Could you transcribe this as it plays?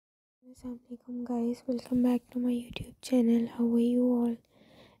Assalamualaikum guys, welcome back to my YouTube channel. How are you all?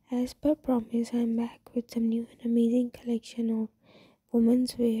 As per promise, I am back with some new and amazing collection of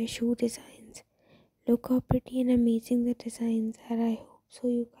women's wear shoe designs. Look how pretty and amazing the designs are. I hope so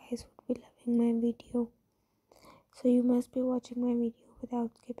you guys would be loving my video. So you must be watching my video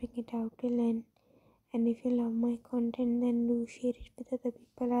without skipping it out till end. And if you love my content, then do share it with other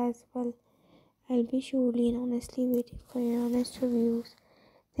people as well. I'll be surely and honestly waiting for your honest reviews.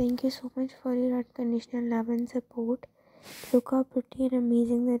 Thank you so much for your unconditional love and support. Look how pretty and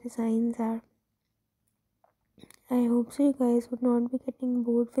amazing the designs are. I hope so you guys would not be getting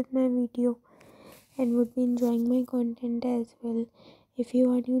bored with my video and would be enjoying my content as well. If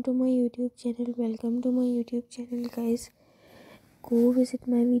you are new to my YouTube channel, welcome to my YouTube channel guys. Go visit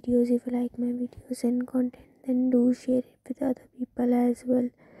my videos if you like my videos and content, then do share it with other people as well.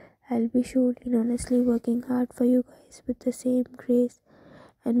 I'll be surely and honestly working hard for you guys with the same grace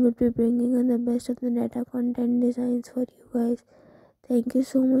and would be bringing on the best of the data content designs for you guys. Thank you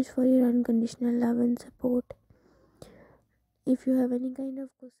so much for your unconditional love and support. If you have any kind of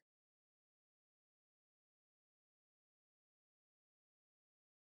question